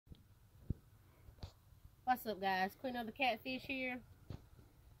What's up, guys? Queen of the Catfish here.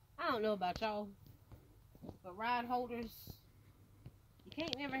 I don't know about y'all, but rod holders, you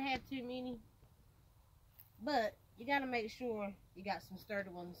can't never have too many, but you gotta make sure you got some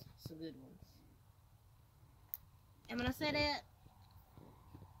sturdy ones, some good ones. And when I say that,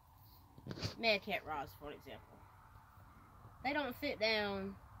 Mad Cat rods, for example, they don't fit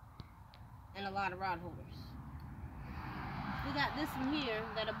down in a lot of rod holders. We got this one here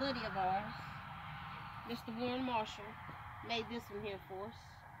that a buddy of ours, Mr. Warren Marshall, made this one here for us.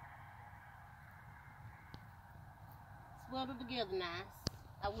 It's welded together nice.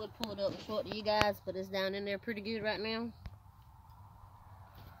 I would pull it up and show it to you guys, but it's down in there pretty good right now.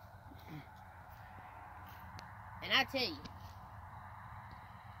 And I tell you,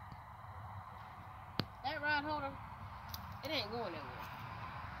 that rod holder, it ain't going nowhere.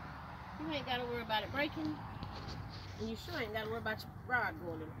 You ain't got to worry about it breaking, and you sure ain't got to worry about your rod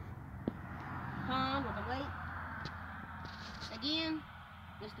going in the pond or the lake. Again,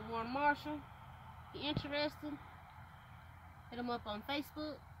 Mr. Warren Marshall, if you're interested, hit him up on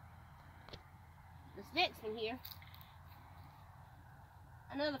Facebook. This next one here,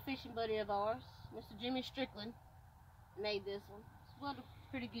 another fishing buddy of ours, Mr. Jimmy Strickland, made this one. It's welded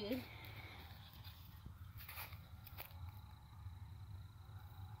pretty good.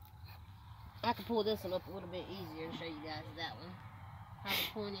 I can pull this one up a little bit easier and show you guys that one. How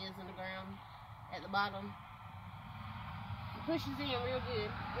the point is in the ground at the bottom. It pushes in real good,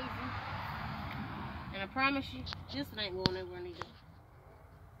 easy. And I promise you, this one ain't going nowhere neither.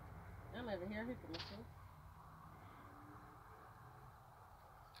 I'm over here hooking myself.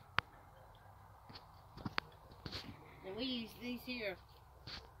 And we use these here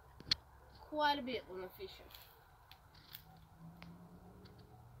quite a bit when we're fishing.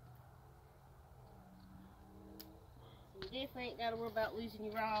 So you definitely ain't got to worry about losing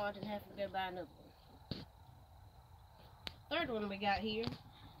your rod and having to go buy another one. Third one we got here,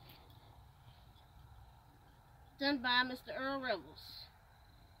 done by Mr. Earl Revels,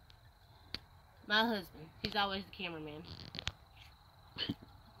 my husband. He's always the cameraman.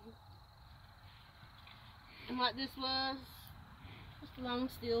 And what this was, just a long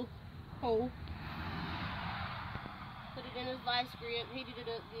steel pole. Put it in his vice grip, heated it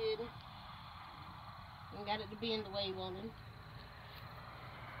up good, and got it to bend the way he wanted.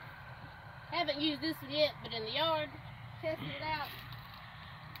 Haven't used this one yet, but in the yard, tested it out.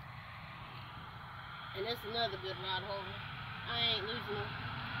 And that's another good rod holder. I ain't losing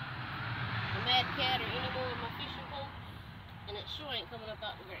a Mad Cat or any more of my fishing poles, and it sure ain't coming up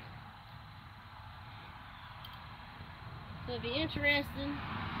out the ground. So if you're interested,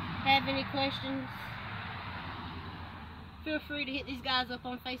 have any questions, feel free to hit these guys up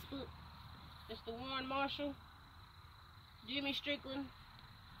on Facebook. Mr. Warren Marshall, Jimmy Strickland,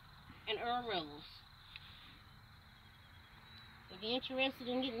 and Earl Revels. If you're interested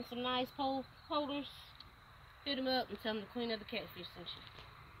in getting some nice pole holders, hit them up and tell them the Queen of the Catfish sent you.